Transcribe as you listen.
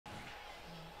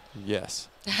Yes.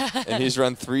 And he's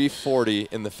run 3:40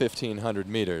 in the 1,500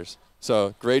 meters.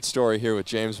 So great story here with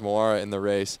James Mwaura in the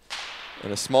race.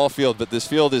 In a small field, but this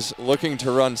field is looking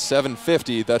to run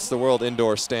 7:50. That's the world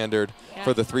indoor standard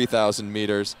for the 3,000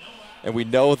 meters. And we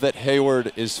know that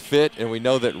Heyward is fit, and we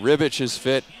know that Ribich is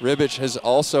fit. Ribich has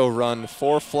also run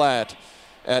 4 flat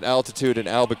at altitude in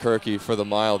Albuquerque for the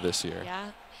mile this year.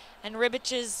 Yeah, and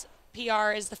Ribich's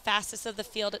PR is the fastest of the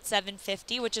field at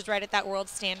 7:50, which is right at that world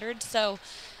standard. So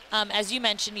as you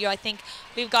mentioned, I think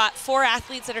we've got 4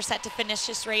 athletes that are set to finish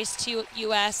this race, 2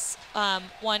 U.S.,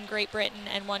 1 Great Britain,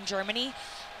 and 1 Germany.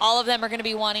 All of them are going to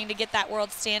be wanting to get that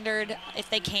world standard if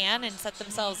they can and set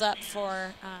themselves up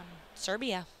for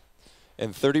Serbia.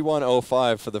 And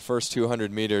 31:05 for the first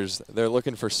 200 meters. They're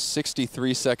looking for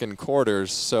 63-second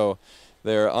quarters, so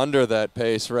they're under that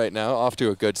pace right now, off to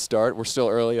a good start. We're still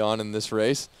early on in this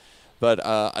race.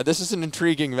 But this is an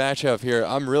intriguing matchup here.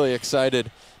 I'm really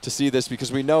excited to see this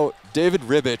because we know David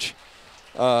Ribich,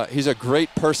 he's a great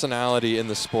personality in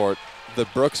the sport, the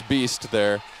Brooks Beast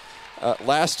there.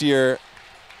 Last year,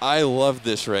 I loved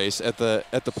this race at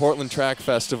the Portland Track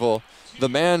Festival. The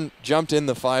man jumped in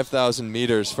the 5,000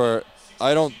 meters for,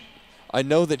 I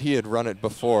know that he had run it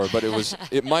before, but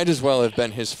it might as well have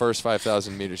been his first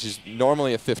 5,000 meters. He's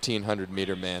normally a 1,500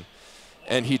 meter man.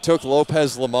 And he took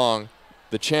Lopez Lemong,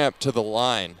 the champ, to the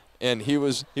line. And he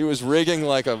was rigging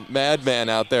like a madman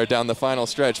out there down the final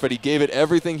stretch, but he gave it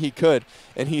everything he could.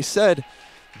 And he said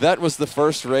that was the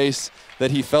first race that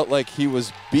he felt like he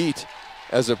was beat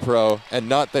as a pro and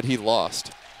not that he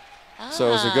lost. So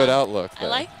it was a good outlook there.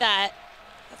 I like that.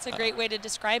 That's a great way to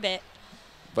describe it.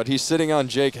 But he's sitting on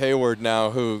Jake Heyward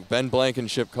now, who Ben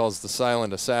Blankenship calls the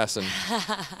silent assassin.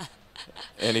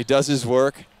 And he does his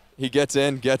work. He gets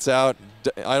in, gets out.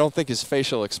 I don't think his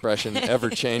facial expression ever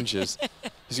changes.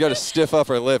 He's got a stiff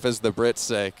upper lip, as the Brits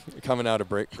say, coming out of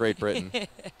Great Britain. So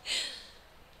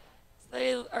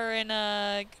they are in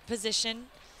a position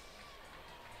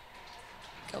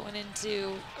going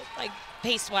into, like,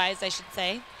 pace-wise, I should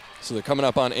say. So they're coming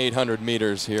up on 800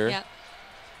 meters here. Yep.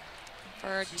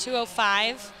 For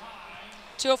 205,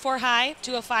 204 high.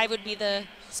 205 would be the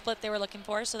split they were looking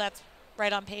for, so that's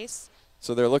right on pace.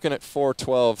 So they're looking at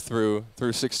 4:12 through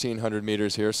 1,600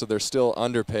 meters here, so they're still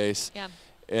under pace. Yeah.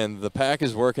 And the pack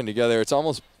is working together. It's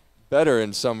almost better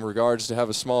in some regards to have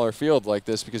a smaller field like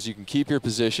this because you can keep your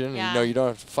position and you know you don't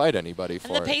have to fight anybody for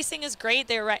it. And the pacing is great.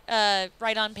 They're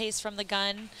right on pace from the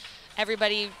gun.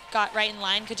 Everybody got right in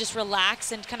line, could just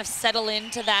relax and kind of settle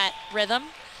into that rhythm.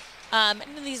 And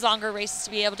in these longer races,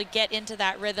 to be able to get into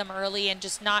that rhythm early and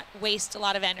just not waste a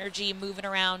lot of energy moving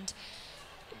around,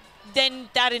 then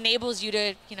that enables you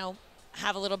to,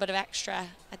 have a little bit of extra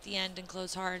at the end and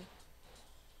close hard.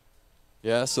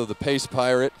 Yeah, so the pace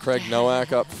pirate, Craig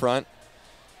Nowak up front.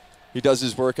 He does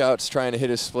his workouts trying to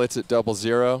hit his splits at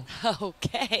 00.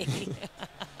 Okay.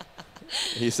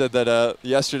 He said that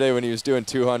yesterday when he was doing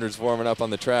 200s warming up on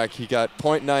the track, he got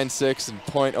 .96 and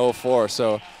 .04.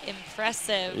 So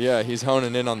impressive. Yeah, he's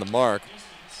honing in on the mark.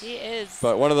 He is.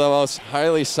 But one of the most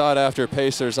highly sought after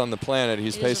pacers on the planet.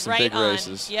 He's paced some big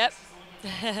races. Yep.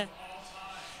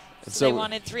 So they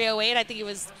wanted 308. I think it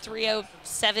was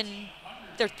 307.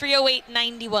 They're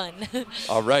 308.91.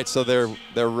 All right, so they're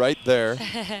right there.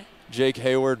 Jake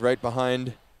Heyward right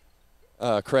behind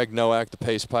Craig Nowak, the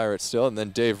pace pirate still, and then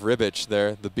Dave Ribich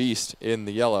there, the beast in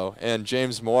the yellow, and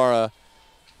James Mwaura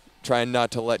trying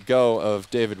not to let go of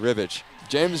David Ribich.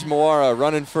 James Mwaura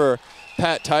running for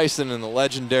Pat Tyson in the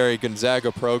legendary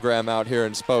Gonzaga program out here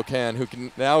in Spokane, who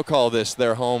can now call this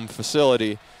their home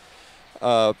facility.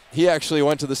 He actually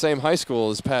went to the same high school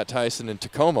as Pat Tyson in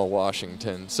Tacoma,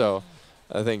 Washington. So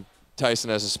I think Tyson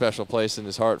has a special place in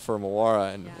his heart for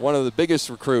Mwaura, and one of the biggest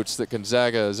recruits that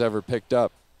Gonzaga has ever picked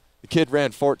up. The kid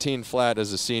ran 14 flat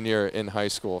as a senior in high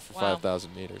school for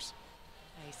 5,000 meters.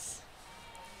 Nice.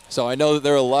 So I know that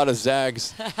there are a lot of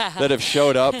Zags that have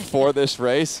showed up for this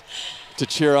race to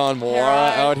cheer on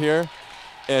Mwaura out here.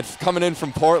 And coming in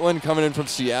from Portland, coming in from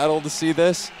Seattle to see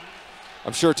this.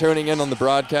 I'm sure tuning in on the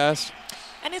broadcast.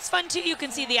 And it's fun, too. You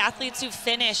can see the athletes who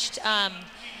finished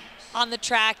on the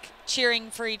track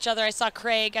cheering for each other. I saw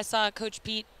Craig. I saw Coach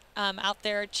Pete out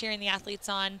there cheering the athletes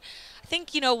on. I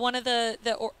think, one of the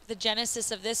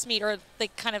genesis of this meet, or the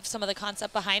kind of some of the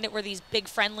concept behind it, were these big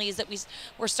friendlies that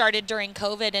were started during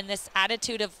COVID, and this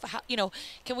attitude of, how,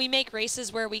 can we make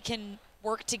races where we can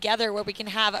work together, where we can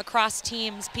have across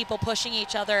teams people pushing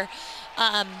each other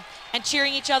and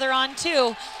cheering each other on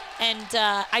too. And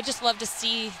I just love to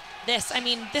see this. I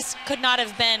mean, this could not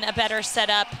have been a better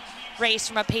setup race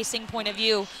from a pacing point of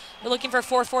view. we're looking for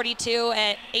 442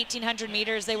 at 1,800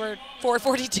 meters. They were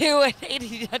 442 at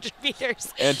 1,800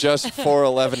 meters. And just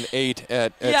 4:11.8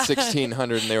 at Yeah.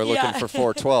 1,600, and they were looking Yeah. for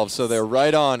 4:12. So they're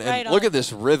right on. And Right look on. at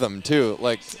this rhythm, too.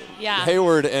 Like, Yeah.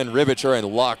 Heyward and Ribich are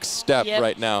in lockstep Yep.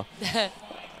 right now.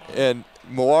 And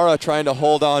Mwaura trying to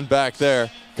hold on back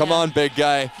there. Come Yeah. on, big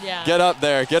guy. Yeah. Get up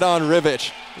there. Get on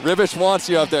Ribich. Ribich wants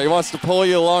you up there. He wants to pull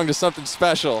you along to something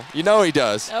special. You know he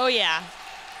does. Oh, yeah.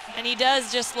 And he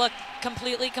does just look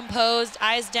completely composed,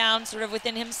 eyes down, sort of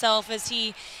within himself as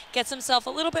he gets himself a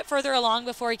little bit further along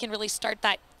before he can really start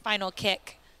that final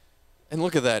kick. And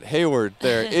look at that, Heyward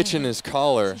there, itching his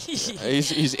collar.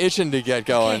 He's itching to get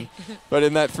going. But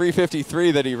in that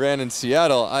 3:53 that he ran in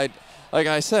Seattle, like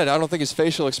I said, I don't think his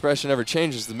facial expression ever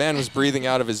changes. The man was breathing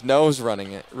out of his nose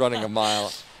running a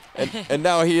mile. And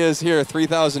now he is here,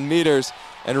 3,000 meters.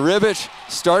 And Ribich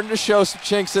starting to show some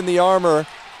chinks in the armor.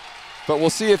 But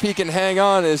we'll see if he can hang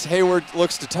on as Heyward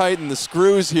looks to tighten the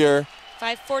screws here.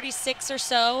 5:46 or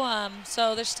so,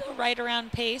 so they're still right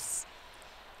around pace.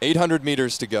 800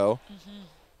 meters to go.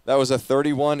 That was a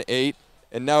 31.8.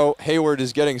 And now Heyward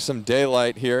is getting some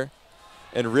daylight here.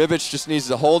 And Ribich just needs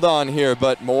to hold on here,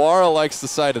 but Mwaura likes the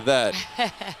sight of that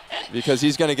because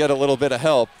he's going to get a little bit of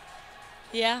help.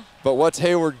 Yeah. But what's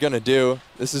Heyward going to do?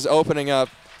 This is opening up.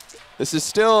 This is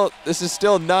still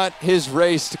not his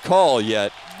race to call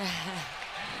yet.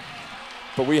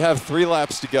 But we have 3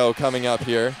 laps to go coming up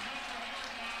here.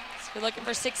 So we're looking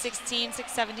for 6:16,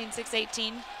 6:17,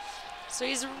 6:18. So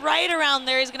he's right around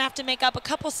there. He's going to have to make up a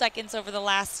couple seconds over the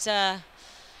last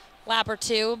lap or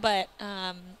two, but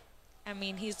I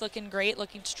mean, he's looking great,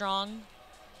 looking strong.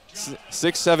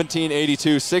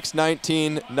 6:17.82,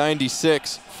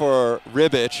 6:19.96 for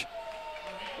Ribich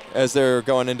as they're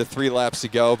going into 3 laps to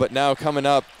go. But now coming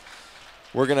up,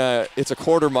 it's a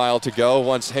quarter mile to go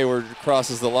once Heyward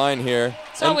crosses the line here.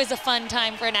 It's always a fun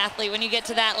time for an athlete when you get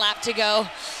to that lap to go,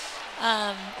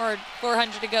 or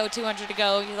 400 to go, 200 to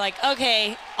go. You're like,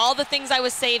 okay, all the things I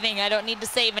was saving, I don't need to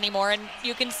save anymore. And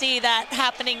you can see that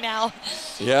happening now.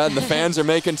 Yeah, and the fans are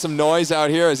making some noise out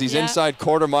here as he's inside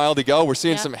quarter mile to go. We're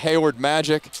seeing some Heyward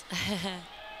magic.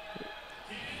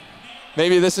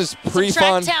 Maybe this is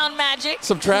pre-fun. Some Tracktown magic.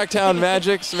 Some Tracktown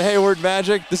magic, some Heyward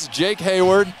magic. This is Jake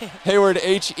Heyward. Heyward,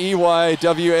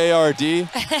 Heyward.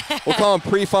 We'll call him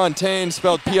Prefontaine,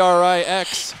 spelled Prix.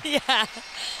 Yeah.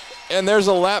 And there's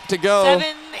a lap to go.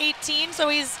 7:18, so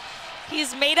he's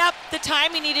made up the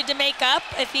time he needed to make up.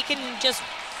 If he can just,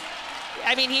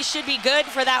 I mean, he should be good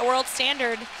for that world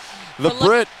standard. The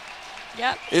Brit.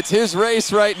 Yep. It's his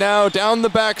race right now, down the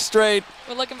back straight.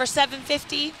 We're looking for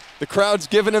 7:50. The crowd's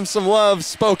giving him some love.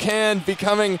 Spokane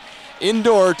becoming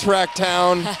indoor track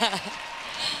town.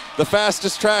 The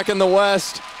fastest track in the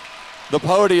West. The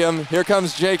Podium. Here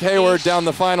comes Jake Heyward down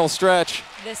the final stretch.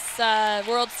 This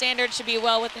world standard should be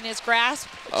well within his grasp.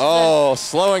 Oh,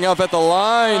 slowing up at the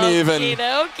line even.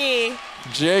 Okey-dokey.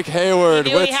 Jake Heyward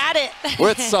He knew he had it.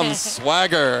 with some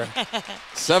swagger.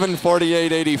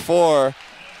 7:48.84.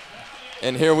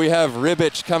 And here we have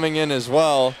Ribich coming in as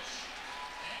well.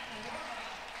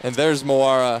 And there's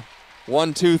Mwaura.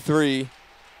 1, 2, 3.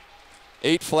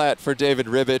 8 flat for David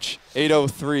Ribich.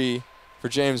 8:03 for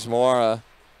James Mwaura.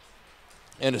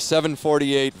 And a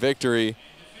 7:48 victory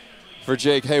for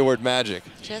Jake Heyward Magic.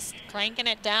 Just cranking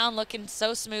it down, looking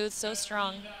so smooth, so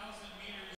strong.